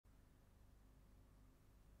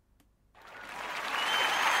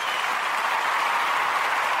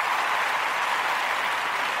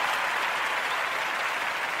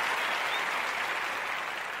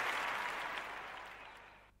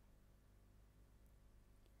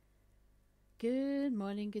Good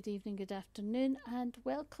morning, good evening, good afternoon, and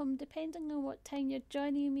welcome, depending on what time you're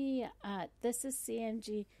joining me at. This is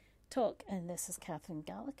CMG Talk, and this is Catherine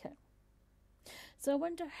Gallagher. So I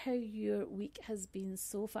wonder how your week has been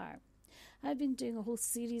so far. I've been doing a whole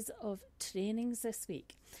series of trainings this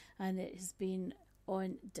week, and it has been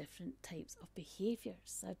on different types of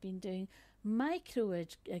behaviours. I've been doing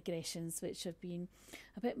microaggressions, which have been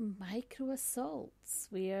about micro assaults,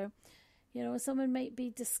 where someone might be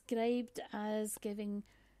described as giving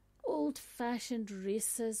old-fashioned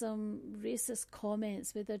racism, racist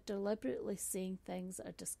comments where they're deliberately saying things that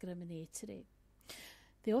are discriminatory.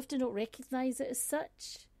 They often don't recognise it as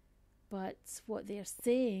such, but what they are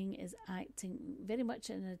saying is acting very much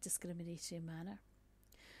in a discriminatory manner.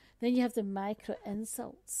 Then you have the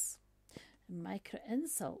micro-insults.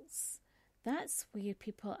 Micro-insults, that's where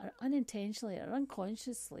people are unintentionally or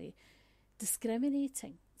unconsciously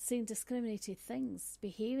discriminating, saying discriminatory things,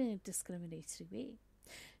 behaving in a discriminatory way.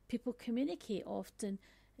 People communicate often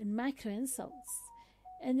in micro-insults,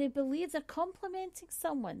 and they believe they're complimenting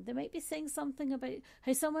someone. They might be saying something about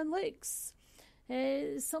how someone looks,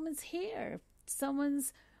 someone's hair,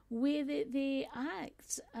 someone's way that they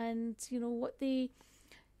act, and what they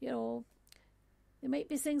might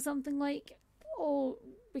be saying something like, "Oh,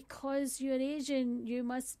 because you're Asian, you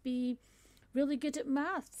must be really good at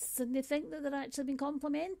maths," and they think that they're actually being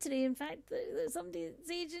complimentary. In fact, that somebody's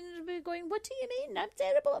Asian will be going, "What do you mean? I'm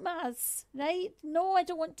terrible at maths," right? "No, I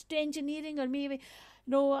don't want to do engineering," or maybe,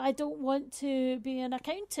 "No, I don't want to be an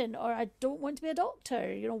accountant," or "I don't want to be a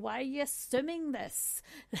doctor. Why are you assuming this?"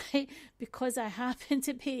 Right? "Because I happen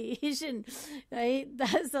to be Asian," right?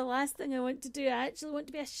 "That's the last thing I want to do. I actually want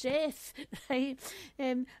to be a chef," right?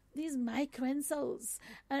 These micro insults.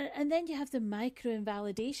 And then you have the micro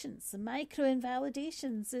invalidations. The micro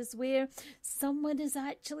invalidations is where someone is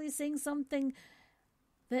actually saying something,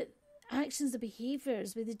 that actions or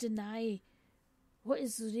behaviours where they deny what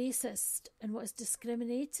is racist and what is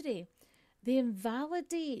discriminatory. They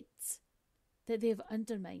invalidate that they have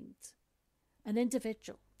undermined an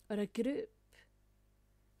individual or a group,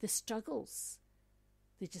 the struggles.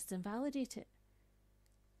 They just invalidate it.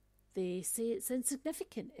 They say it's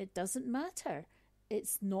insignificant. It doesn't matter.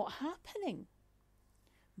 It's not happening.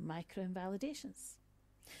 Micro-invalidations.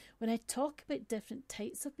 When I talk about different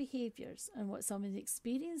types of behaviours and what someone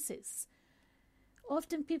experiences,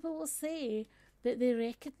 often people will say that they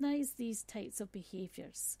recognise these types of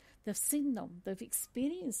behaviours. They've seen them. They've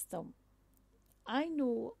experienced them. I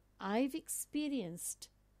know I've experienced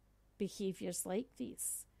behaviours like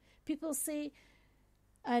these. People say,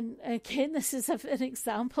 and again, this is an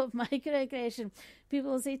example of microaggression.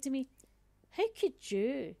 People will say to me, "How could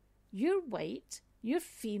you? You're white, you're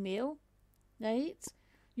female, right?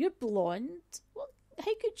 You're blonde. Well,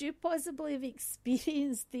 how could you possibly have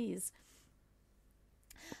experienced these?"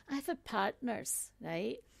 I've had partners,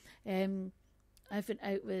 right? I've been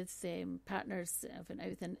out with partners. I've been out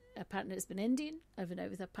with a partner that's been Indian. I've been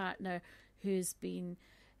out with a partner who's been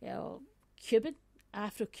Cuban,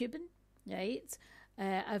 Afro-Cuban, right?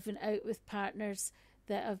 I've been out with partners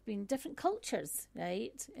that have been different cultures,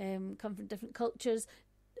 right? Come from different cultures.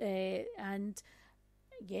 And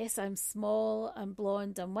yes, I'm small, I'm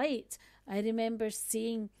blonde, I'm white. I remember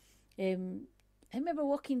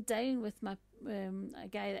walking down with a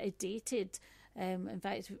guy that I dated. In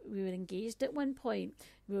fact, we were engaged at one point.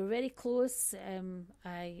 We were very close.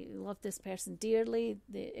 I love this person dearly.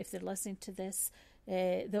 If they're listening to this,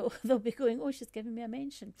 they'll be going, "Oh, she's giving me a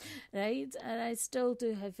mention," right? And I still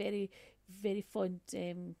do have very, very fond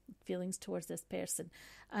feelings towards this person.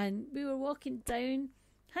 And we were walking down,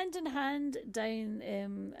 hand in hand, down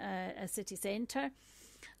a city centre,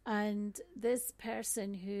 and this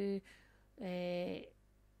person who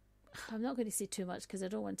I'm not going to say too much because I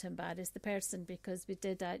don't want to embarrass the person, because we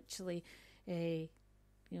did actually went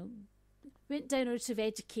down a route of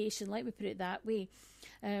education, let me put it that way.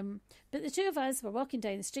 But the two of us were walking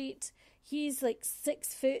down the street. He's like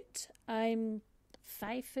 6 foot, I'm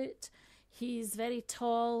 5 foot. He's very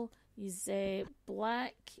tall, he's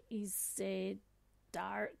black, he's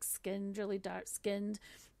dark skinned, really dark skinned,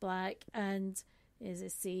 black, and as I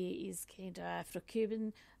say, he's kind of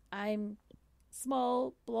Afro-Cuban. I'm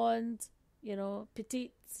small, blonde,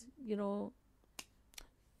 petite,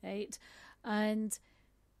 right? And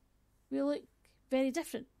we look very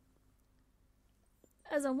different.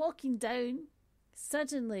 As I'm walking down,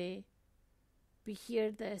 suddenly we hear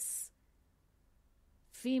this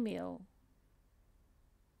female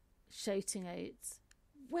shouting out,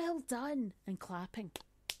 "Well done," and clapping.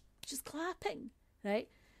 Just clapping, right?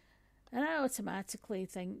 And I automatically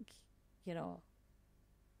think,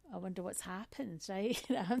 I wonder what's happened, right?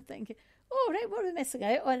 I'm thinking, oh, right, what are we missing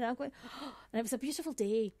out on? And I'm going, oh, and it was a beautiful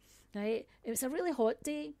day, right? It was a really hot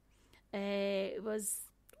day. It was,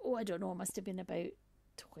 I don't know, it must have been about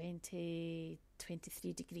 20,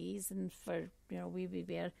 23 degrees. And for, we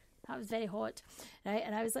were, that was very hot, right?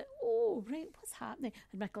 And I was like, oh, right, what's happening?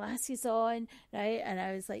 And my glasses on, right? And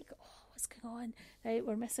I was like, oh, what's going on? Right,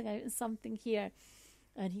 we're missing out on something here.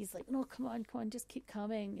 And he's like, no, come on, just keep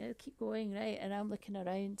coming, keep going, right? And I'm looking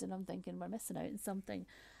around and I'm thinking, we're missing out on something.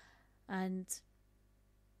 And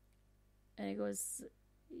he goes,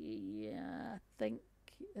 yeah, I think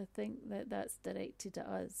that's directed at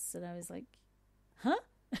us. And I was like, huh?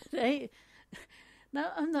 Right?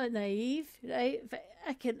 Now, I'm not naive, right? But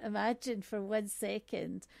I can imagine for 1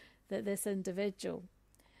 second that this individual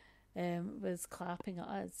was clapping at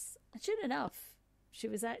us. And sure enough, she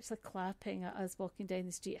was actually clapping at us walking down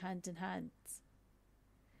the street hand in hand.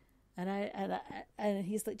 And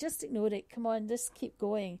he's like, just ignore it. Come on, just keep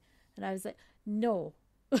going. And I was like, no.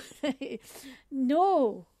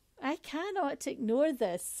 No, I cannot ignore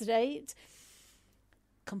this, right?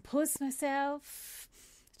 Composed myself,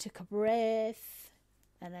 took a breath,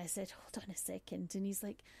 and I said, hold on a second. And he's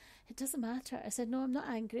like, it doesn't matter. I said, no, I'm not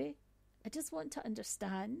angry. I just want to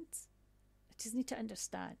understand. I just need to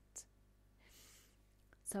understand.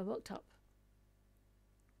 So I walked up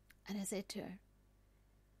and I said to her,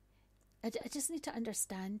 I just need to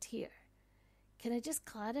understand here. Can I just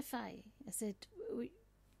clarify? I said, were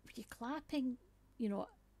you clapping,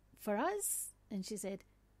 for us? And she said,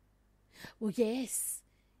 well, yes,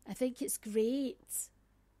 I think it's great.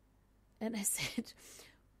 And I said,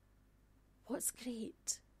 what's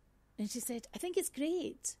great? And she said, I think it's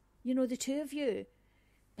great. The two of you,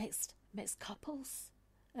 mixed couples.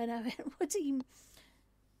 And I went, what do you...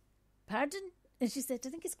 Pardon? And she said, I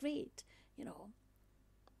think it's great, And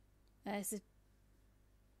I said,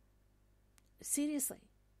 seriously,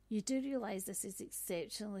 you do realise this is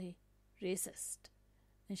exceptionally racist?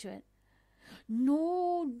 And she went,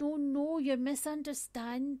 no, you're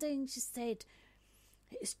misunderstanding. She said,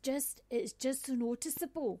 it's just so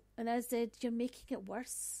noticeable. And I said, you're making it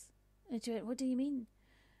worse. And she went, what do you mean?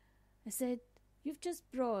 I said, you've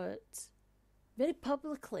just brought very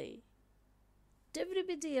publicly to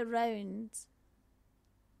everybody around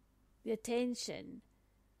the attention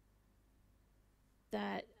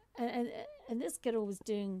that, and this girl was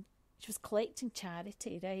doing, she was collecting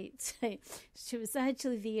charity, right? She was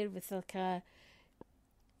actually there with like a,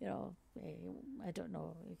 I don't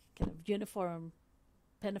know, kind of uniform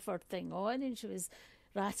pinafore thing on, and she was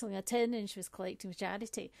rattling a tin and she was collecting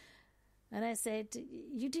charity. And I said,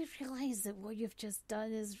 you do realise that what you've just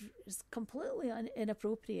done is completely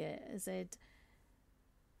inappropriate. I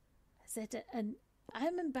said, and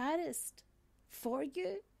I'm embarrassed for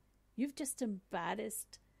you. You've just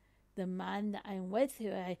embarrassed the man that I'm with,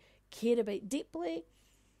 who I care about deeply.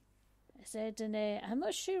 I said, and I'm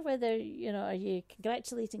not sure whether, are you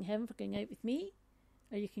congratulating him for going out with me?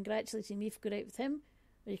 Are you congratulating me for going out with him?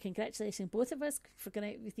 Are you congratulating both of us for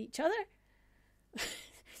going out with each other?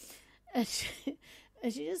 and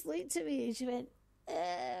she just looked at me and she went,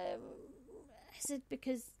 I said,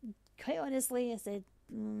 because quite honestly, I said,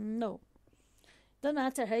 no. Doesn't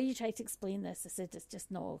matter how you try to explain this. I said, it's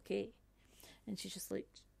just not okay. And she just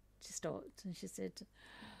looked, she stopped and she said,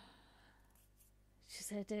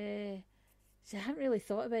 I haven't really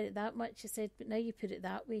thought about it that much. She said, but now you put it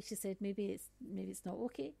that way. She said, maybe it's not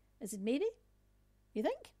okay. I said, maybe? You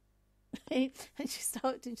think? And she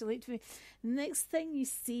stopped and she looked at me. The next thing you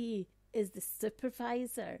see is the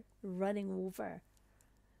supervisor running over.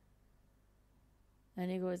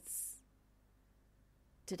 And he goes,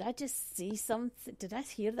 did I just see something? Did I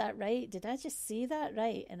hear that right? Did I just see that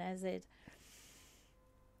right? And I said,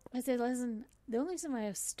 listen, the only reason why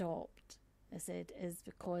I've stopped, I said, is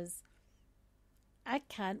because I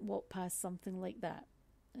can't walk past something like that.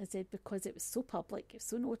 I said, because it was so public, it was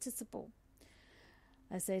so noticeable.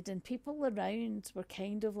 I said, and people around were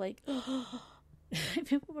kind of like,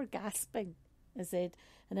 people were gasping. I said,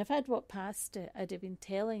 and if I'd walked past it, I'd have been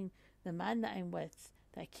telling the man that I'm with,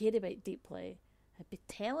 that I care about deeply, I'd be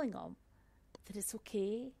telling him that it's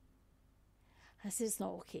okay. I said, it's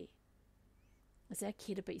not okay. I said, I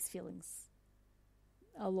care about his feelings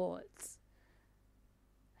a lot.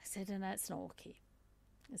 I said, and that's not okay.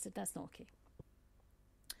 I said, that's not okay.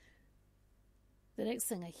 The next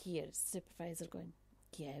thing I hear is the supervisor going,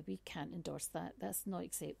 yeah, we can't endorse that. That's not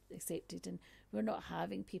accepted, and we're not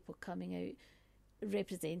having people coming out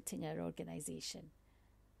representing our organisation.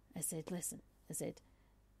 I said, listen,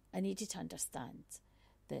 I need you to understand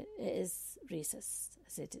that it is racist. I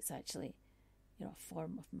said, it's actually, a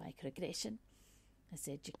form of microaggression. I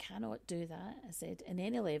said, you cannot do that. I said, in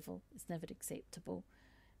any level, it's never acceptable.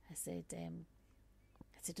 I said, and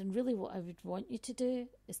really what I would want you to do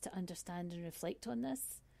is to understand and reflect on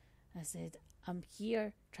this. I said, I'm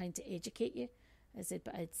here trying to educate you. I said,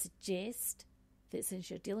 but I'd suggest that since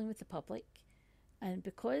you're dealing with the public, and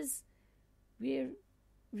because we're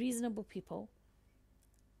reasonable people,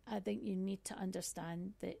 I think you need to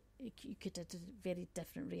understand that you could have a very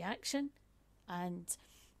different reaction. And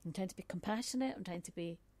I'm trying to be compassionate. I'm trying to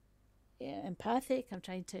be empathic. I'm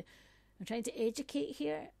trying to educate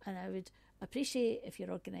here, and I would appreciate if your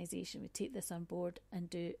organisation would take this on board and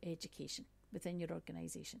do education within your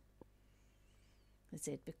organisation. I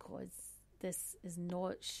said, because this is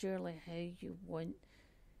not surely how you want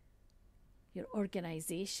your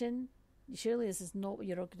organisation. Surely this is not what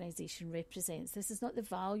your organisation represents. This is not the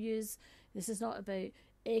values. This is not about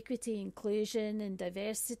equity, inclusion and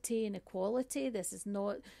diversity and equality. This is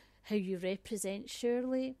not how you represent,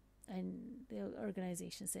 surely. And the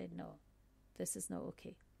organisation said, no, this is not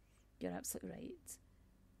okay. You're absolutely right.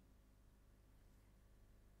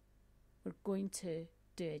 We're going to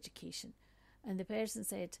do education. And the person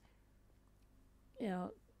said,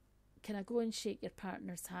 can I go and shake your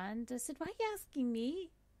partner's hand? I said, why are you asking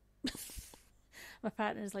me? My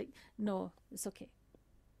partner's like, no, it's okay.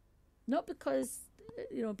 Not because,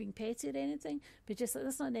 being petty or anything, but just like,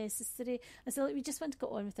 that's not necessary. I said, we just want to go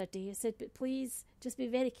on with our day. I said, but please, just be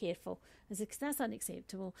very careful. I said, because that's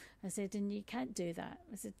unacceptable. I said, and you can't do that.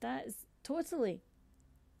 I said, that is totally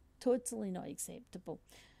not acceptable.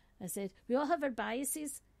 I said, we all have our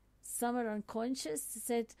biases. Some are unconscious. I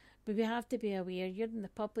said, but we have to be aware. You're in the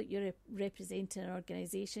public. You're representing an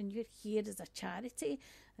organisation. You're here as a charity.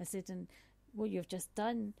 I said, and what you've just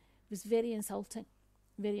done was very insulting,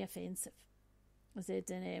 very offensive. I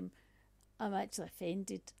said, and I'm actually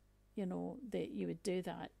offended, that you would do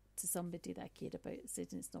that to somebody that I cared about. I said,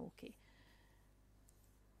 and it's not okay.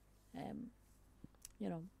 And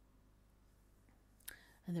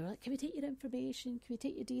they were like, can we take your information? Can we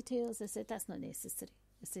take your details? I said, that's not necessary.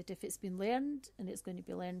 I said, if it's been learned and it's going to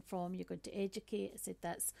be learned from, you're going to educate. I said,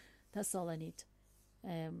 that's all I need.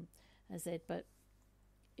 I said, but,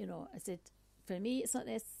 I said, for me, it's not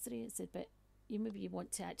necessary. I said, but you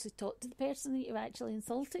want to actually talk to the person that you've actually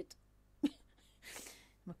insulted.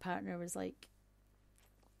 My partner was like,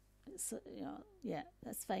 yeah,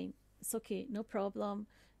 that's fine. It's okay, no problem.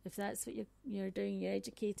 If that's what you're doing, you're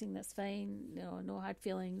educating, that's fine. No hard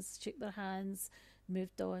feelings. Shook their hands,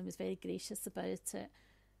 moved on, was very gracious about it.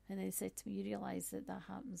 And then he said to me, you realise that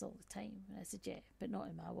happens all the time? And I said, yeah, but not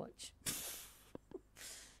in my watch.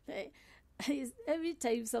 Every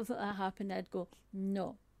time something like that happened, I'd go,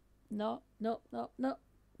 no. I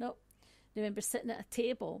remember sitting at a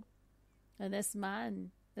table, and this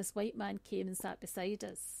white man came and sat beside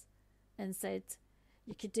us and said,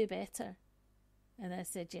 you could do better. And I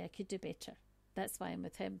said, yeah, I could do better. That's why I'm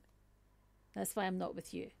with him. That's why I'm not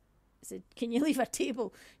with you. I said, can you leave our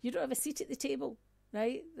table? You don't have a seat at the table,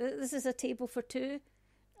 right? This is a table for two,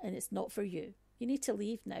 and it's not for you. You need to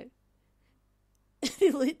leave now.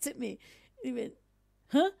 He looked at me. He went,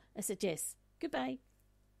 huh? I said, yes, goodbye.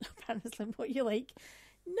 Apparently, like, what you like?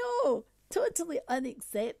 No, totally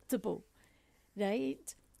unacceptable,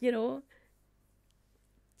 right?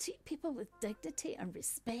 Treat people with dignity and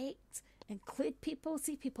respect. Include people,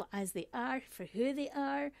 see people as they are, for who they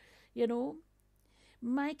are,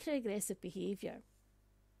 Microaggressive behaviour,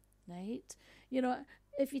 right?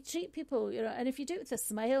 If you treat people, and if you do it with a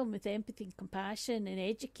smile and with empathy and compassion and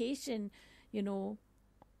education,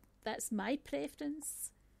 that's my preference,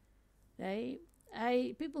 right?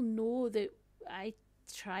 People know that I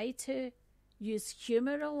try to use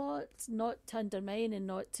humour a lot, not to undermine and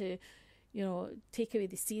not to take away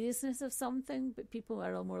the seriousness of something, but people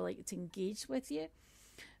are more likely to engage with you.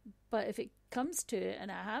 But if it comes to it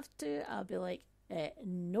and I have to, I'll be like,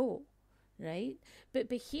 no, right? But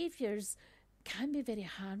behaviours can be very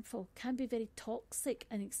harmful, can be very toxic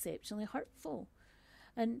and exceptionally hurtful.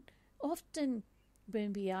 And often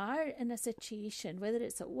when we are in a situation, whether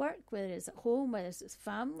it's at work, whether it's at home, whether it's with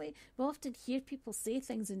family, we often hear people say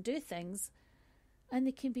things and do things, and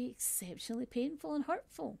they can be exceptionally painful and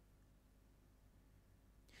hurtful.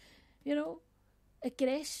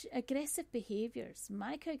 Aggressive behaviours,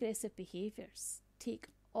 microaggressive behaviours take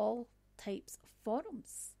all types of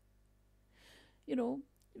forms.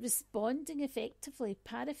 Responding effectively,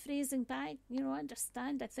 paraphrasing back,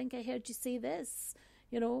 understand, I think I heard you say this,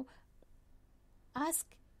 ask,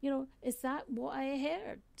 is that what I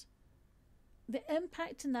heard? The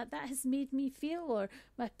impact in that has made me feel, or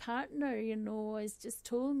my partner, has just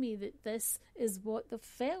told me that this is what they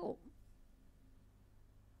felt.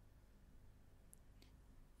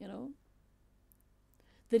 you know.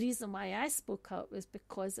 The reason why I spoke up was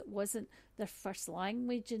because it wasn't their first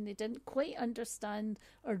language and they didn't quite understand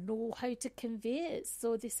or know how to convey it.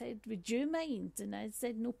 So they said, would you mind? And I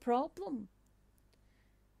said, no problem.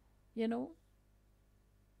 You know?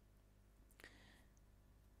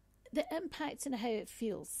 The impact on how it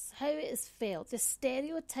feels, how it is felt, the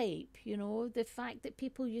stereotype, you know, the fact that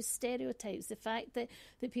people use stereotypes, the fact that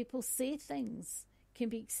people say things can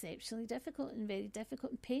be exceptionally difficult and very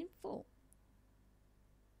difficult and painful.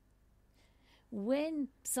 When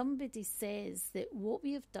somebody says that what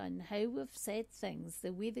we have done, how we've said things,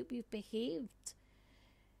 the way that we've behaved,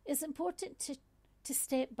 it's important to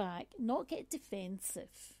step back, not get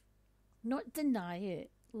defensive, not deny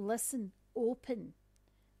it, listen, open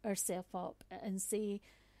ourselves up and say,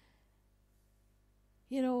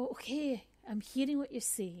 you know, okay, I'm hearing what you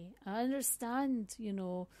say. I understand, you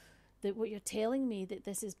know, that what you're telling me, that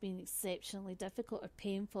this has been exceptionally difficult or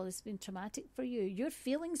painful, it's been traumatic for you. Your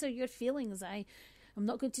feelings are your feelings. I'm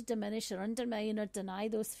not going to diminish or undermine or deny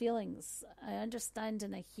those feelings. I understand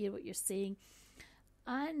and I hear what you're saying.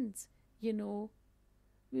 And, you know,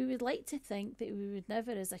 we would like to think that we would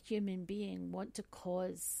never, as a human being, want to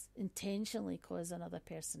intentionally cause another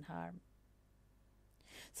person harm.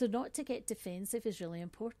 So not to get defensive is really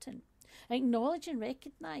important. Acknowledge and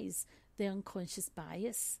recognise the unconscious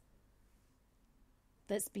bias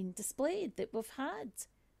that's been displayed, that we've had.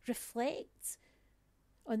 Reflect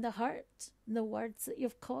on the hurt and the words that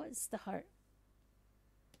you've caused the hurt.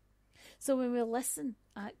 So when we listen,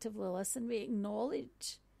 actively listen, we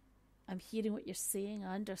acknowledge, I'm hearing what you're saying,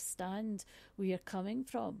 I understand where you're coming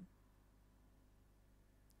from.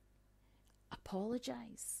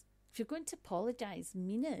 Apologise. If you're going to apologise,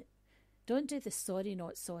 mean it. Don't do the sorry,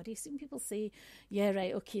 not sorry. Some people say, yeah,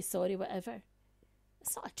 right, okay, sorry, whatever.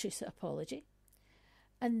 It's not a true apology.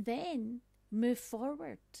 And then move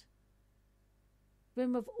forward.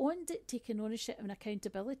 When we've owned it, taken ownership and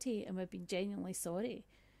accountability, and we've been genuinely sorry,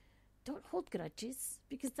 don't hold grudges,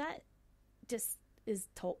 because that just is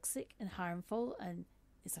toxic and harmful and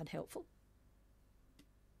it's unhelpful.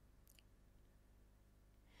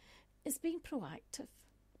 It's being proactive.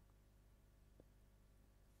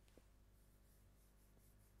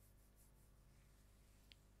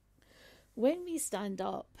 When we stand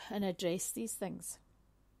up and address these things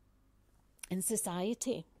in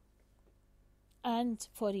society and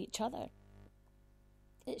for each other,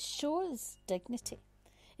 it shows dignity.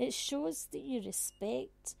 It shows that you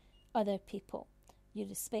respect other people. You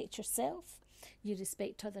respect yourself, you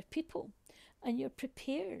respect other people, and you're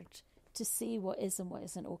prepared to say what is and what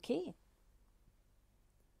isn't okay.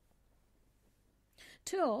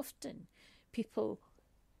 Too often, people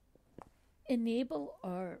enable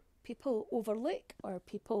or people overlook or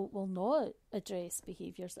people will not address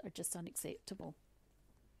behaviours that are just unacceptable.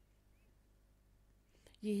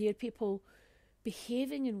 You hear people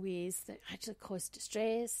behaving in ways that actually cause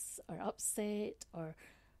distress or upset or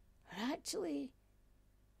actually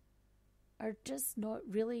are just not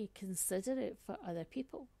really considerate for other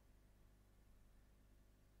people.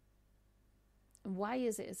 And why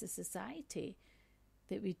is it as a society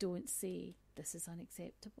that we don't say this is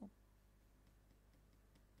unacceptable?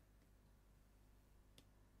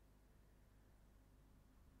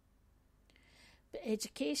 But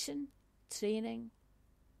education, training,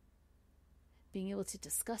 being able to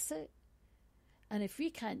discuss it, and if we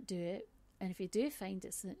can't do it, and if we do find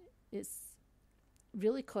it's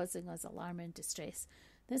really causing us alarm and distress,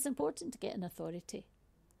 then it's important to get an authority,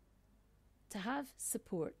 to have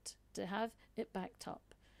support, to have it backed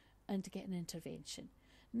up, and to get an intervention.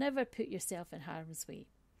 Never put yourself in harm's way.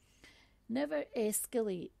 Never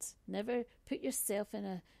escalate. Never put yourself in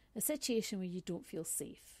a situation where you don't feel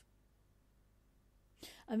safe.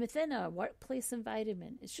 And within our workplace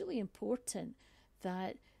environment, it's really important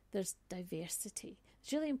that there's diversity.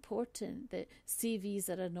 It's really important that CVs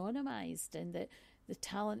are anonymised and that the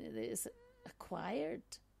talent that is acquired,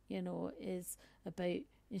 is about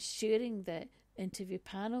ensuring that interview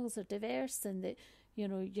panels are diverse and that,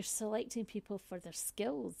 you're selecting people for their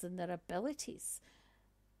skills and their abilities,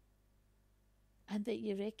 and that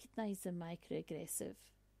you recognise the microaggressive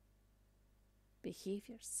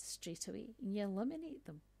behaviours straight away and you eliminate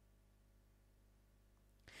them.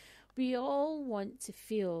 We all want to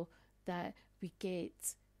feel that we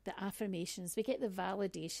get the affirmations, we get the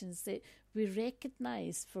validations, that we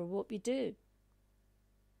recognise for what we do.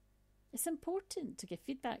 It's important to give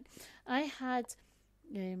feedback. I had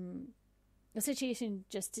a situation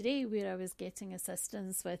just today where I was getting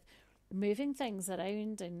assistance with moving things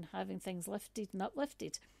around and having things lifted and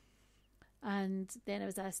uplifted. And then I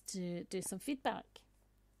was asked to do some feedback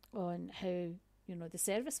on how the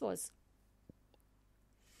service was.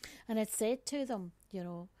 And I'd said to them,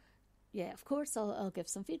 yeah, of course, I'll give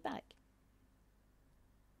some feedback.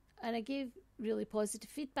 And I gave really positive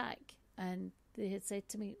feedback. And they had said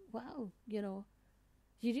to me, wow, you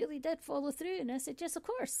really did follow through. And I said, yes, of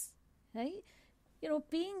course, right?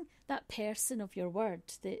 Being that person of your word,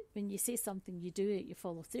 that when you say something, you do it, you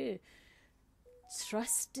follow through.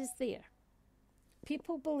 Trust is there.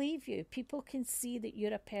 People believe you. People can see that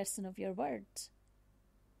you're a person of your word.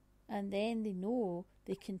 And then they know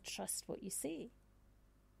they can trust what you say.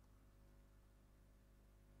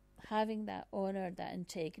 Having that honour, that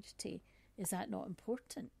integrity, is that not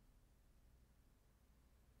important?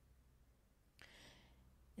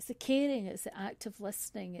 It's the caring, it's the active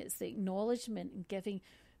listening, it's the acknowledgement and giving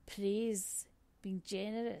praise, being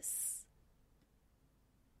generous.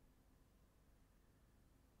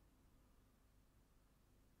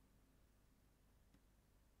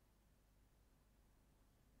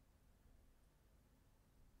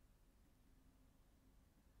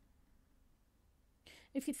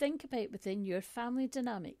 If you think about within your family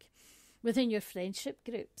dynamic, within your friendship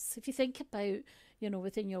groups, if you think about,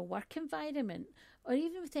 within your work environment, or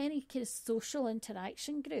even with any kind of social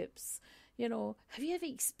interaction groups, have you ever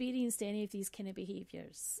experienced any of these kind of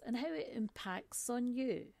behaviours and how it impacts on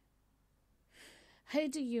you? How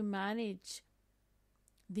do you manage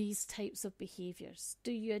these types of behaviours?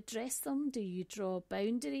 Do you address them? Do you draw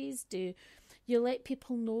boundaries? Do you let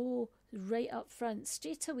people know right up front,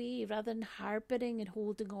 straight away, rather than harbouring and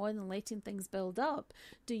holding on and letting things build up?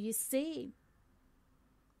 Do you say,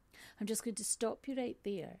 I'm just going to stop you right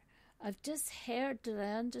there. I've just heard that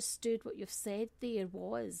I understood what you've said there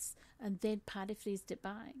was, and then paraphrased it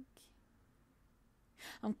back.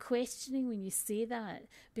 I'm questioning when you say that,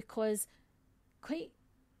 because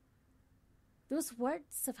those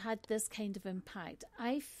words have had this kind of impact.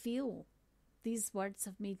 I feel these words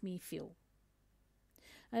have made me feel.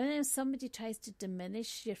 And then if somebody tries to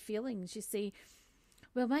diminish your feelings, you say,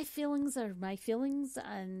 well, my feelings are my feelings,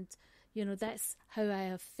 and, that's how I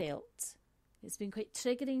have felt. It's been quite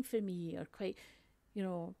triggering for me, or quite,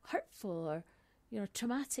 hurtful, or,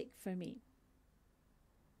 traumatic for me.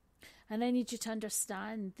 And I need you to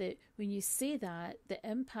understand that when you say that, the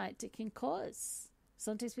impact it can cause.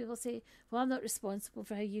 Sometimes people say, well, I'm not responsible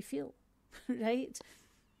for how you feel, right?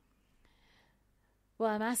 Well,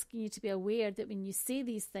 I'm asking you to be aware that when you say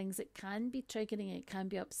these things, it can be triggering, it can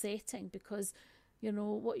be upsetting, because,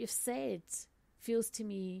 what you've said feels to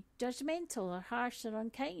me judgmental or harsh or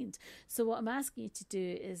unkind. So what I'm asking you to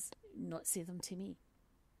do is not say them to me,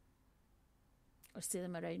 or say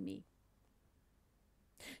them around me.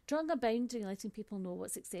 Drawing a boundary and letting people know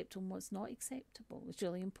what's acceptable and what's not acceptable is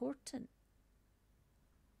really important.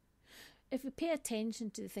 If we pay attention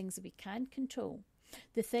to the things that we can control,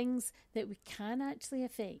 the things that we can actually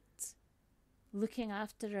affect, looking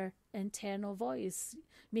after our internal voice,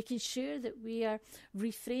 making sure that we are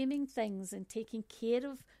reframing things and taking care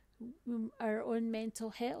of our own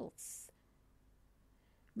mental health,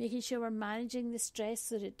 making sure we're managing the stress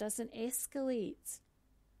so that it doesn't escalate,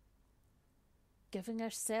 giving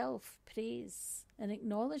ourselves praise and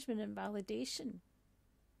acknowledgement and validation,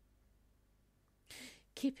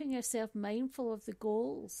 keeping ourselves mindful of the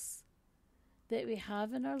goals that we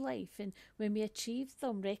have in our life, and when we achieve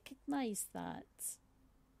them, recognise that.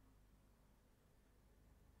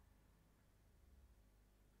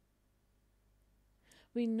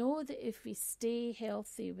 We know that if we stay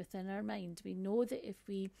healthy within our mind, we know that if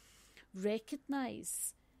we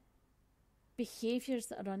recognise behaviours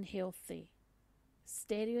that are unhealthy,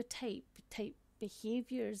 stereotype type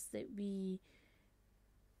behaviours that we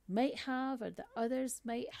might have or that others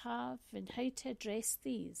might have, and how to address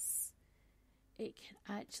these, it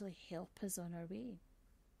can actually help us on our way.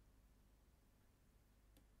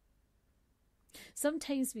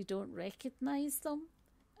 Sometimes we don't recognise them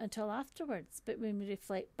until afterwards, but when we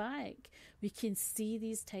reflect back, we can see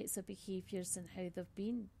these types of behaviours and how they've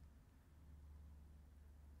been.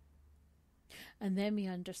 And then we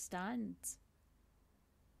understand.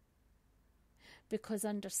 Because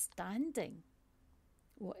understanding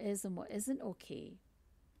what is and what isn't okay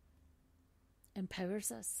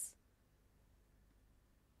empowers us.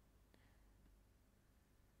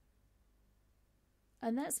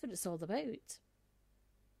 And that's what it's all about.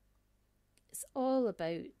 It's all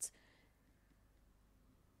about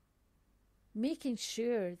making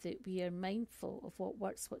sure that we are mindful of what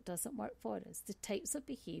works, what doesn't work for us, the types of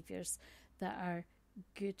behaviours that are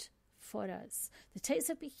good for us, the types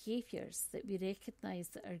of behaviours that we recognise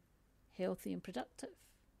that are healthy and productive.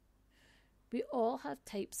 We all have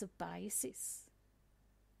types of biases.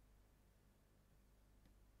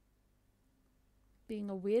 being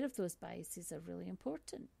aware of those biases are really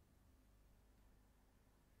important.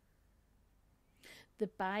 The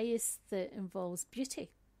bias that involves beauty,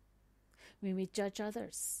 when we judge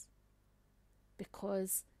others,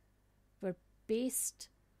 because we're based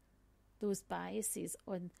those biases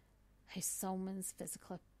on how someone's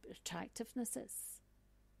physical attractiveness is.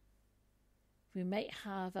 We might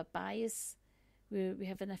have a bias where we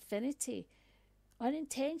have an affinity.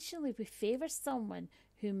 Unintentionally, we favour someone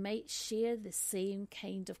who might share the same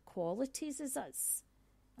kind of qualities as us,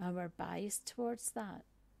 and we're biased towards that.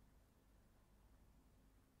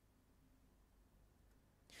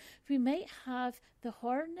 We might have the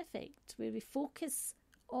horn effect, where we focus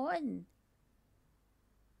on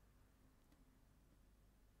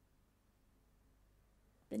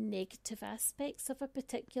the negative aspects of a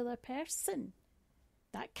particular person,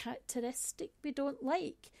 that characteristic we don't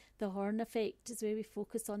like. The horn effect is where we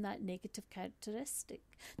focus on that negative characteristic.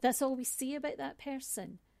 That's all we see about that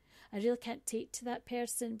person. I really can't take to that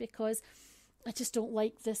person because I just don't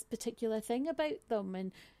like this particular thing about them.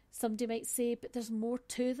 And somebody might say, but there's more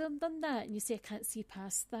to them than that. And you say, I can't see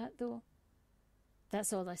past that though.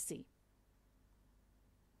 That's all I see.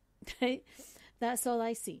 Right? That's all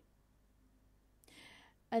I see.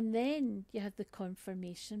 And then you have the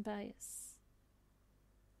confirmation bias.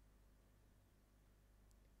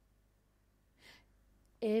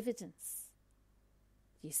 Evidence.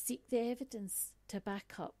 You seek the evidence to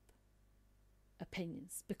back up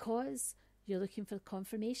opinions because you're looking for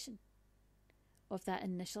confirmation of that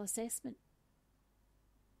initial assessment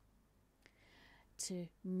to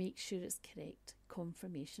make sure it's correct.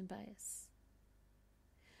 Confirmation bias.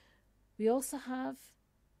 We also have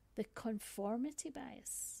the conformity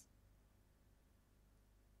bias.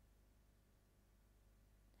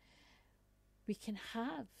 We can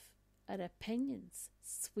have our opinions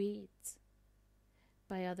swayed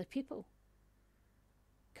by other people,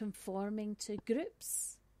 conforming to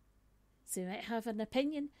groups. So you might have an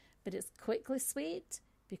opinion, but it's quickly swayed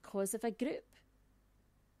because of a group.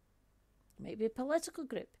 It might be a political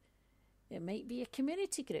group. It might be a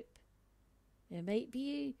community group. It might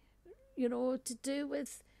be, to do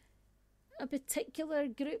with a particular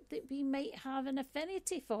group that we might have an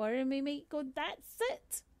affinity for, and we might go, that's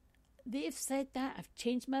it. They've said that. I've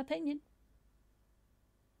changed my opinion.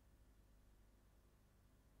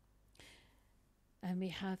 And we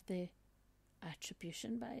have the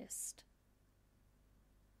attribution bias.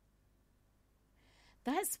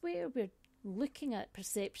 That's where we're looking at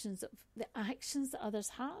perceptions of the actions that others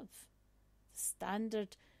have.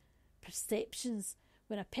 Standard perceptions.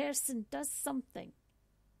 When a person does something,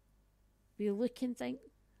 we look and think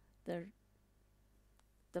they've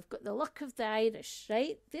got the luck of the Irish,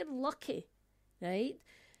 right? They're lucky, right?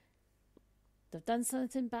 They've done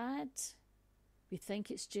something bad. We think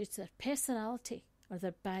it's due to their personality or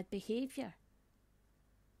their bad behaviour.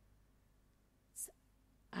 It's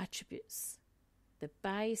attributes, the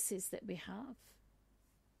biases that we have.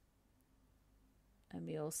 And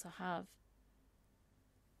we also have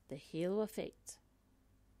the halo effect.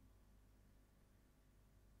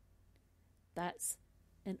 That's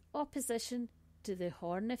in opposition to the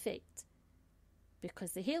horn effect,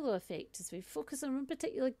 because the halo effect is we focus on one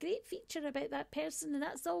particular great feature about that person and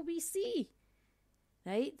that's all we see,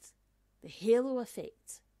 right? The halo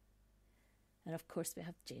effect. And of course we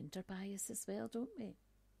have gender bias as well, don't we?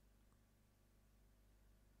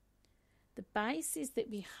 The biases that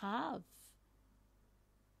we have,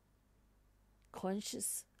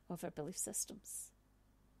 conscious of our belief systems.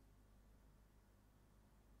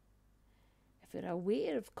 If we're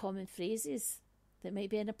aware of common phrases that might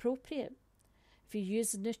be inappropriate, if you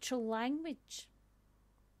use neutral language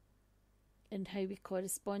in how we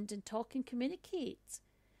correspond and talk and communicate,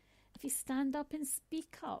 if we stand up and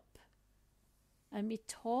speak up and we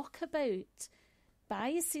talk about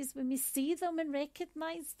biases when we see them and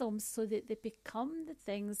recognise them so that they become the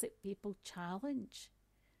things that people challenge.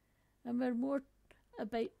 And we're more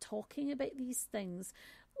about talking about these things,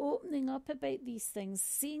 opening up about these things,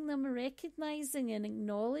 seeing them and recognising and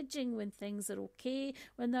acknowledging when things are okay,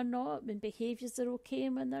 when they're not, when behaviours are okay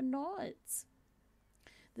and when they're not.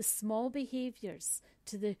 The small behaviours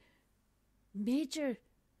to the major,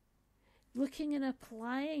 looking and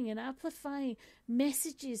applying and amplifying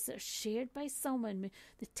messages that are shared by someone,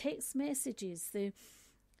 the text messages, the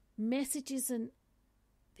messages that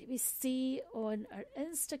we see on our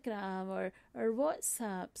Instagram or our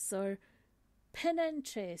WhatsApps or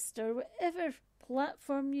Pinterest or whatever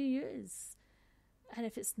platform you use. And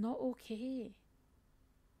if it's not okay,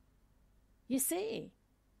 you say,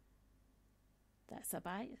 that's a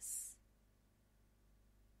bias.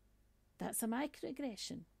 That's a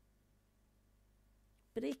microaggression.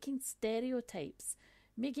 breaking stereotypes,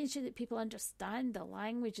 making sure that people understand the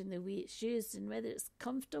language and the way it's used and whether it's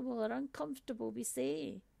comfortable or uncomfortable, we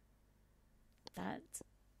say. That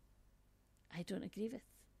I don't agree with.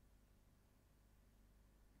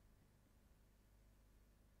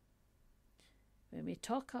 When we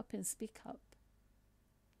talk up and speak up,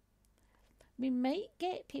 we might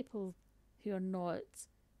get people who are not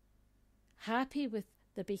happy with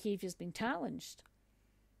their behaviours being challenged.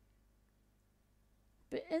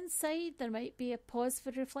 But inside there might be a pause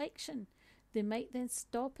for reflection. They might then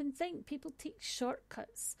stop and think. People take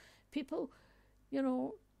shortcuts. People,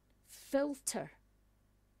 filter.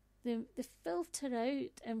 They filter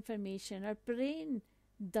out information. Our brain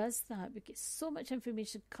does that. We get so much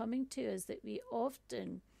information coming to us that we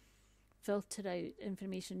often filter out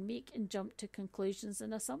information, make and jump to conclusions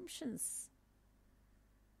and assumptions.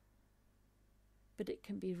 But it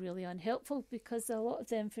can be really unhelpful because a lot of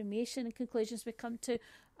the information and conclusions we come to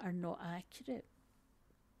are not accurate.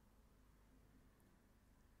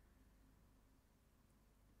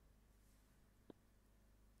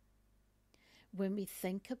 When we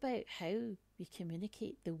think about how we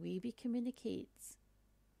communicate, the way we communicate,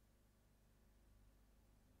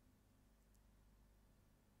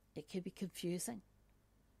 it could be confusing.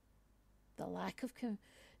 The lack of the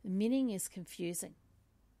meaning is confusing.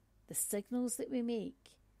 The signals that we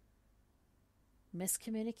make,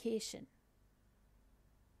 miscommunication.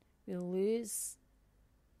 We lose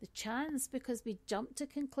the chance because we jump to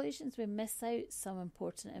conclusions. We miss out some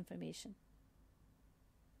important information.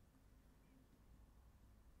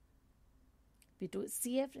 We don't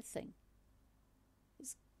see everything.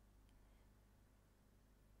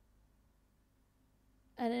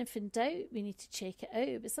 And if in doubt, we need to check it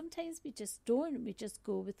out. But sometimes we just don't. We just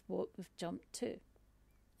go with what we've jumped to.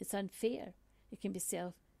 It's unfair. It can be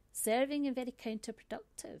self-serving and very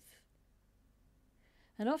counterproductive.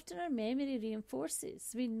 And often our memory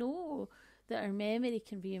reinforces. We know that our memory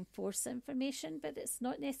can reinforce information, but it's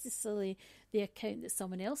not necessarily the account that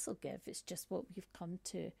someone else will give. It's just what we've come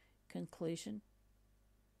to conclusion.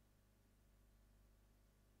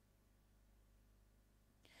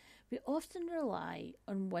 We often rely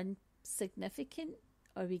on one significant,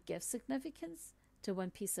 or we give significance to one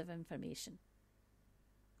piece of information.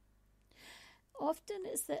 Often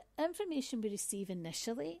it's the information we receive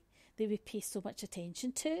initially that we pay so much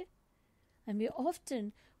attention to, and we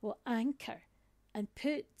often will anchor and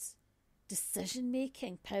put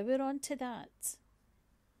decision-making power onto that.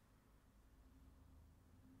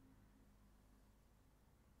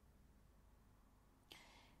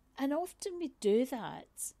 And often we do that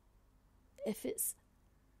if it's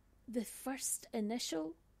the first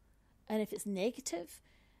initial and if it's negative,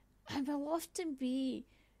 and we'll often be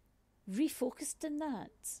refocused in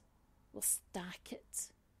that. We'll stack it.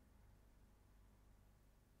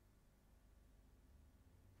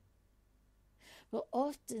 We'll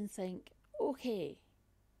often think, okay,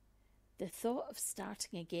 the thought of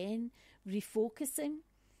starting again, refocusing,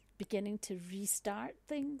 beginning to restart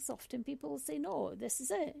things, often people will say, no, this is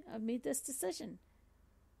it. I've made this decision.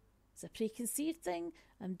 It's a preconceived thing.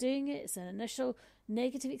 I'm doing it. It's an initial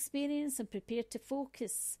negative experience. I'm prepared to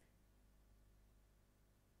focus.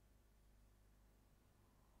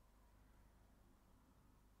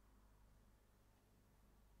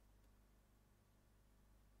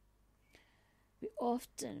 We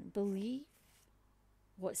often believe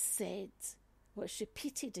what's said, what's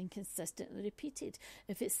repeated and consistently repeated.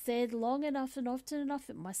 If it's said long enough and often enough,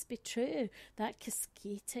 it must be true. That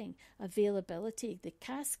cascading availability, the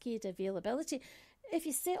cascade availability. If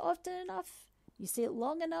you say it often enough, you say it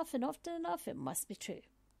long enough and often enough, it must be true.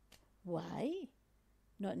 Why?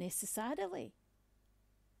 Not necessarily.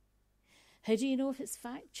 How do you know if it's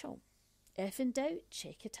factual? If in doubt,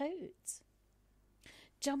 check it out.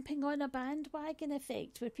 Jumping on a bandwagon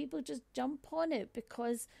effect where people just jump on it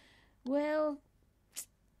because, well,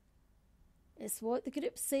 it's what the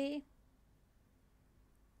groups say.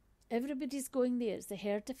 Everybody's going there. It's the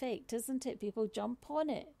herd effect, isn't it? People jump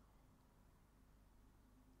on it.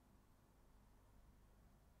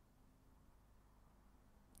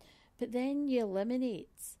 But then you eliminate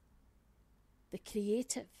the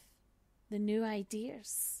creative, the new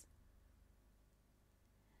ideas.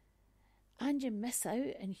 And you miss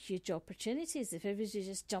out on huge opportunities if everybody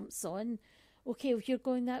just jumps on. Okay, well, you're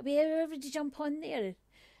going that way, everybody jump on there.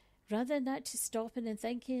 Rather than actually stopping and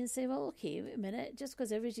thinking and say, well, okay, wait a minute, just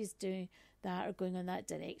because everybody's doing that or going in that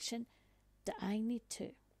direction, do I need to?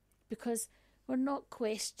 Because we're not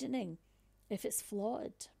questioning if it's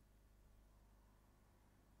flawed.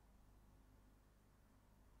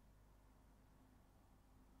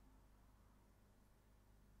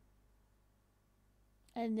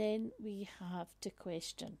 And then we have to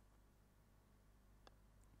question.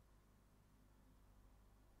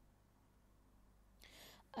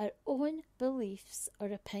 Our own beliefs or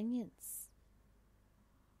opinions.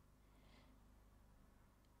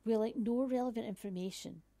 We'll ignore relevant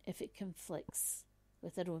information if it conflicts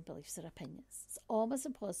with our own beliefs or opinions. It's almost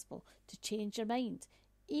impossible to change your mind,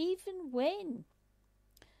 even when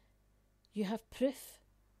you have proof,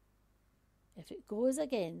 if it goes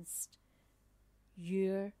against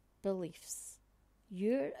your beliefs,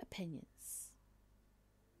 your opinions,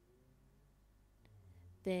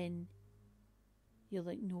 then you'll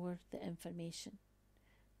ignore the information,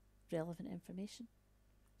 relevant information.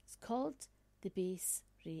 It's called the base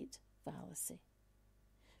rate fallacy.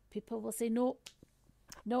 People will say, nope,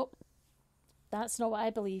 that's not what I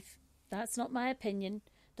believe. That's not my opinion.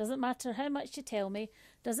 Doesn't matter how much you tell me.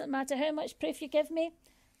 Doesn't matter how much proof you give me.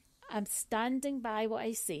 I'm standing by what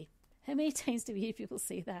I say. How many times do we hear people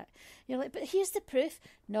say that? You're like, but here's the proof.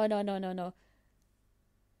 No.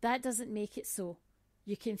 That doesn't make it so.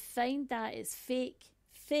 You can find that it's fake.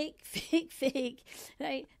 Right?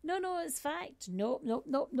 No, it's fact. Nope.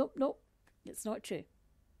 It's not true.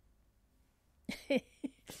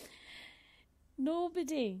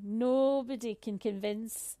 Nobody can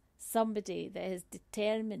convince somebody that is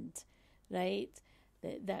determined, right?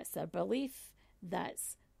 That's their belief,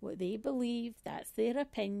 that's what they believe, that's their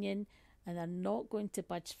opinion, and they're not going to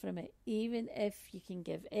budge from it, even if you can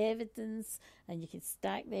give evidence and you can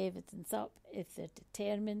stack the evidence up. If they're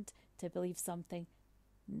determined to believe something,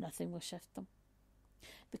 nothing will shift them.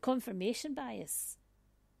 The confirmation bias.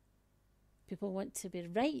 People want to be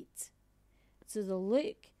right, so they'll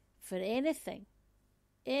look for anything,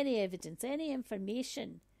 any evidence, any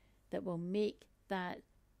information that will make that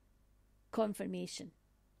confirmation.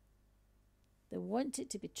 They want it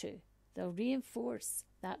to be true. They'll reinforce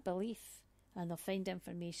that belief and they'll find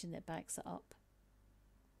information that backs it up.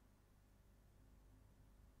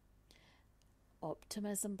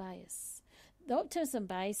 Optimism bias. The optimism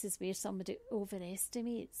bias is where somebody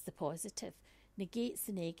overestimates the positive, negates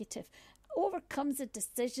the negative, overcomes a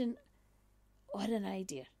decision or an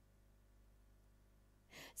idea.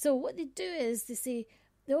 So what they do is they say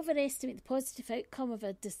they overestimate the positive outcome of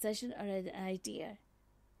a decision or an idea.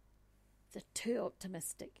 They're too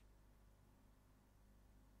optimistic.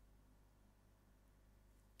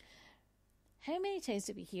 How many times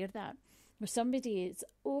do we hear that? Where somebody is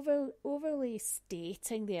overly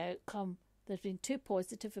stating the outcome. They've been too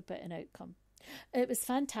positive about an outcome. It was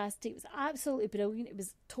fantastic. It was absolutely brilliant. It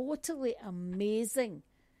was totally amazing.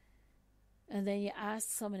 And then you ask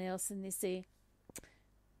someone else and they say,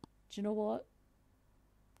 do you know what?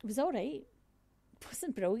 It was all right. It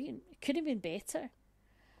wasn't brilliant. It could have been better.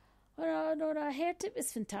 Oh, no, I heard it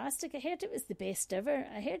was fantastic. I heard it was the best ever.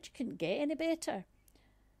 I heard you couldn't get any better.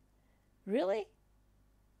 Really?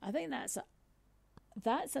 I think that's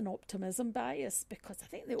an optimism bias, because I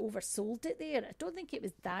think they oversold it there. I don't think it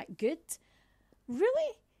was that good.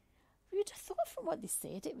 Really? You would have thought from what they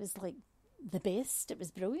said it was like the best. It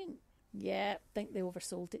was brilliant. Yeah, I think they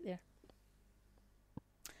oversold it there.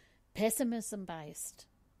 Pessimism biased.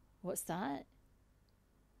 What's that?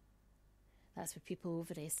 That's where people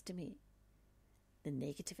overestimate the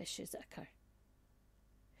negative issues that occur.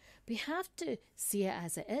 We have to see it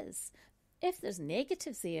as it is. If there's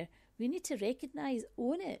negatives there, we need to recognise,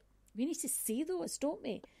 own it. We need to see those, don't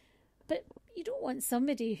we? But you don't want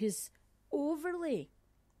somebody who's overly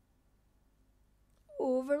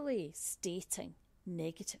stating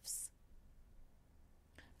negatives.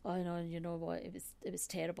 Oh no, you know what? It was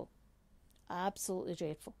terrible. Absolutely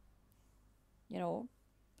dreadful. You know,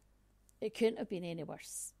 it couldn't have been any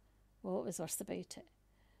worse. What was worse about it?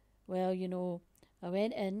 Well, you know, I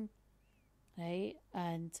went in, right,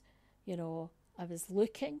 and, you know, I was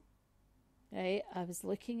looking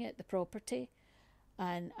at the property,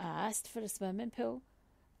 and I asked for a swimming pool,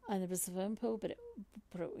 and there was a swimming pool, but it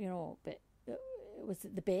was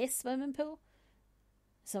the best swimming pool.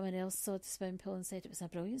 Someone else saw the swimming pool and said it was a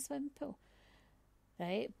brilliant swimming pool,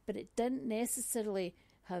 right? But it didn't necessarily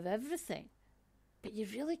have everything. But you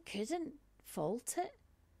really couldn't fault it,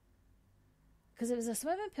 because it was a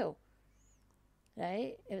swimming pool,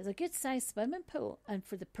 right? It was a good sized swimming pool, and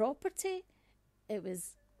for the property, it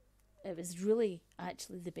was really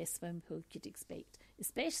actually the best swimming pool you could expect,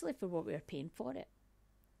 especially for what we were paying for it.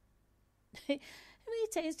 How many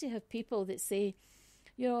times do you have people that say,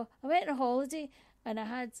 you know, I went on a holiday and I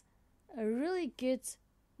had a really good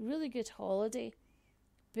holiday,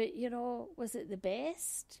 but, you know, was it the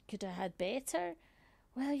best? Could I have had better?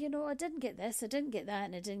 Well, you know, I didn't get this, I didn't get that,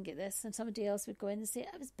 and I didn't get this. And somebody else would go in and say,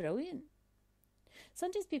 it was brilliant.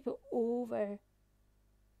 Sometimes people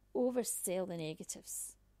oversell the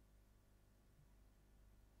negatives.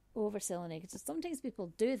 Oversell the negatives. Sometimes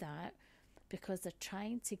people do that because they're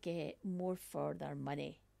trying to get more for their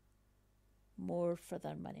money. More for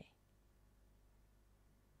their money.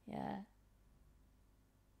 Yeah.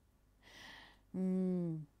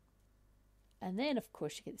 And then, of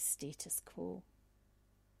course, you get the status quo.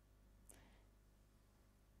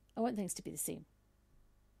 I want things to be the same.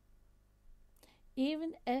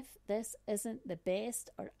 Even if this isn't the best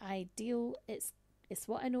or ideal, it's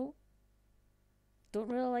what I know. Don't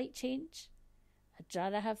really like change. I'd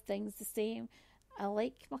rather have things the same. I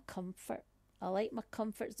like my comfort. I like my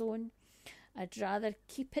comfort zone. I'd rather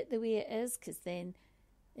keep it the way it is because then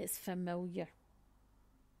it's familiar.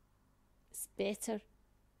 It's better.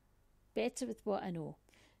 Better with what I know.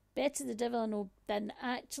 Better the devil I know than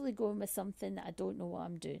actually going with something that I don't know what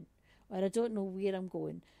I'm doing. Or I don't know where I'm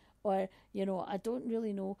going. Or, I don't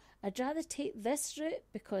really know. I'd rather take this route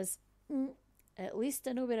because at least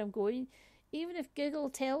I know where I'm going. Even if Google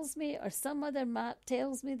tells me or some other map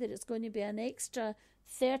tells me that it's going to be an extra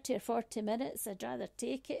 30 or 40 minutes, I'd rather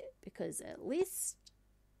take it because at least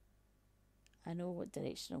I know what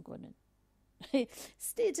direction I'm going in.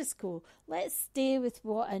 Status quo. Let's stay with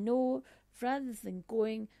what I know rather than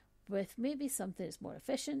going with maybe something that's more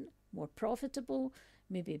efficient, more profitable,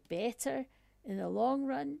 maybe better in the long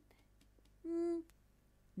run.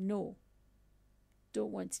 No.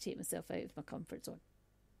 Don't want to take myself out of my comfort zone.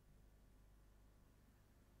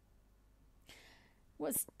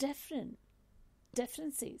 What's different?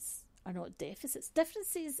 Differences are not deficits.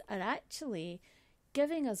 Differences are actually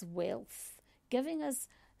giving us wealth, giving us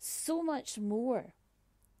so much more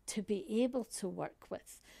to be able to work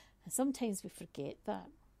with. And sometimes we forget that.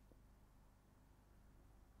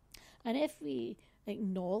 And if we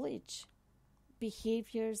acknowledge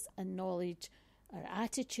behaviours, acknowledge our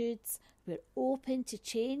attitudes, we're open to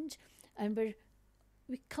change, and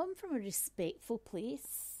we come from a respectful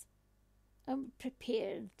place, and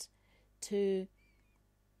prepared to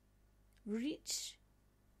reach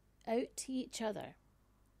out to each other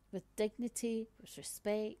with dignity, with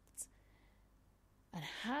respect, and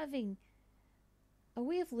having a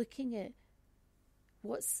way of looking at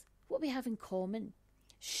what we have in common,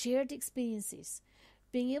 shared experiences,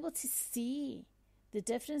 being able to see the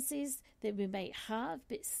differences that we might have,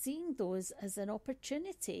 but seeing those as an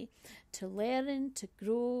opportunity to learn, to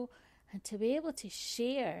grow, and to be able to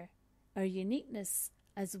share our uniqueness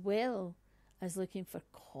as well as looking for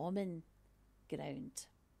common ground.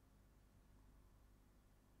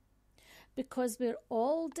 Because we're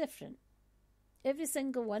all different. Every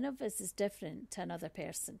single one of us is different to another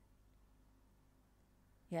person.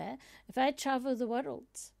 Yeah? If I travel the world,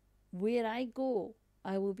 where I go,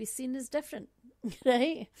 I will be seen as different,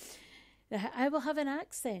 right? I will have an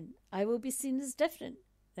accent. I will be seen as different,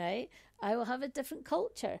 right? I will have a different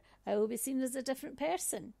culture. I will be seen as a different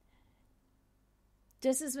person.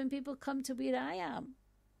 Just as when people come to where I am.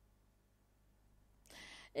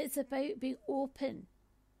 It's about being open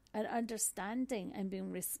and understanding and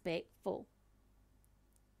being respectful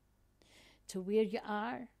to where you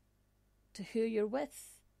are, to who you're with,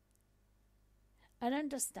 and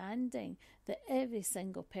understanding that every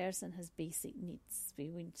single person has basic needs. We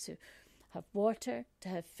want to have water, to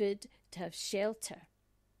have food, to have shelter.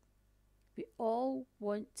 We all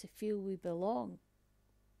want to feel we belong.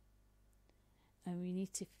 And we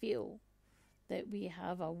need to feel that we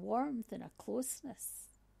have a warmth and a closeness.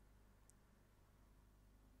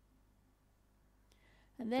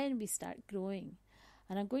 And then we start growing.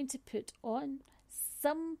 And I'm going to put on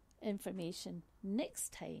some information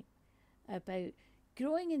next time about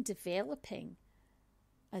growing and developing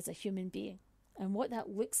as a human being and what that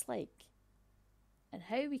looks like and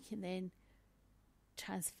how we can then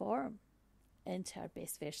transform into our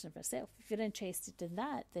best version of ourselves. If you're interested in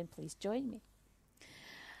that, then please join me.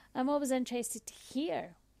 I'm always interested to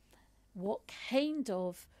hear what kind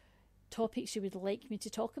of topics you would like me to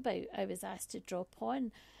talk about. I was asked to drop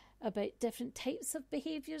on about different types of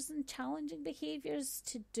behaviours and challenging behaviours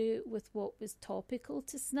to do with what was topical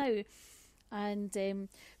just now. And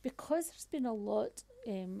because there's been a lot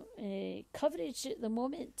coverage at the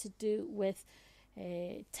moment to do with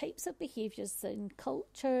types of behaviours in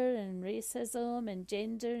culture and racism and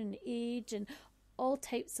gender and age and all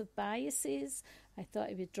types of biases, I thought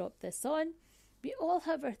I would drop this on. We all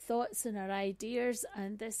have our thoughts and our ideas,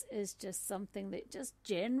 and this is just something that just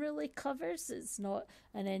generally covers. It's not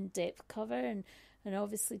an in-depth cover, and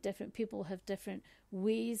obviously different people have different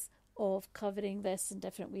ways of covering this and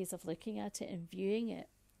different ways of looking at it and viewing it.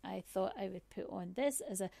 I thought I would put on this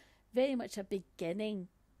as a very much a beginning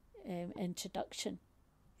introduction.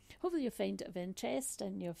 hopefully you'll find it of interest,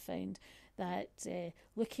 and you'll find that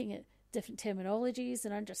looking at different terminologies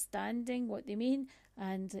and understanding what they mean,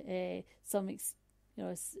 and some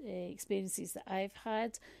experiences that I've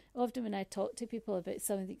had. Often when I talk to people about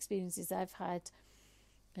some of the experiences I've had,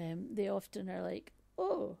 they often are like,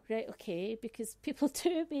 oh, right, okay, because people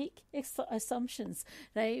do make assumptions,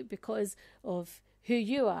 right, because of who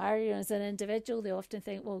you are, as an individual. They often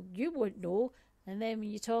think, well, you won't know, and then when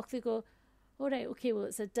you talk, they go, all right, okay, well,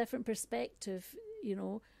 it's a different perspective,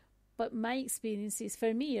 but my experiences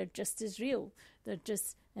for me are just as real. They're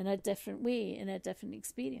just in a different way, in a different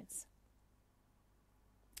experience.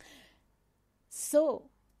 So,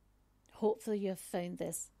 hopefully you have found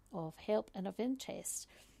this of help and of interest,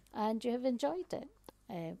 and you have enjoyed it.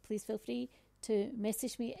 Please feel free to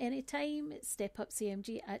message me anytime at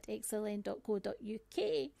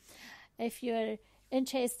stepupcmg@xln.co.uk. If you're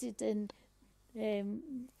interested in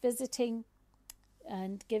visiting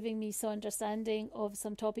and giving me some understanding of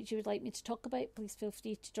some topics you would like me to talk about, please feel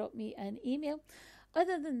free to drop me an email.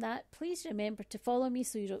 Other than that, please remember to follow me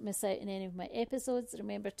so you don't miss out on any of my episodes.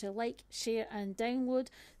 Remember to like, share and download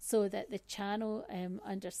so that the channel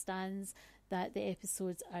understands that the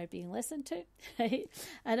episodes are being listened to. Right?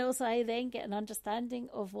 And also I then get an understanding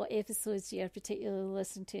of what episodes you are particularly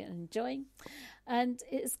listening to and enjoying. And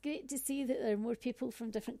it's great to see that there are more people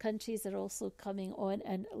from different countries that are also coming on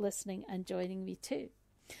and listening and joining me too.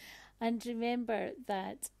 And remember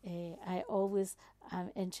that I always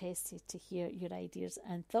am interested to hear your ideas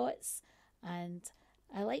and thoughts. And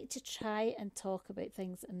I like to try and talk about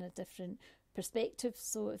things in a different perspective.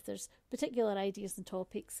 So if there's particular ideas and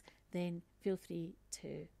topics, then feel free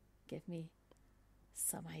to give me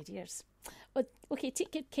some ideas. Okay,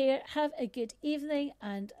 take good care. Have a good evening,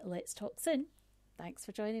 and let's talk soon. Thanks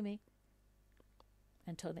for joining me.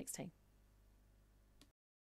 Until next time.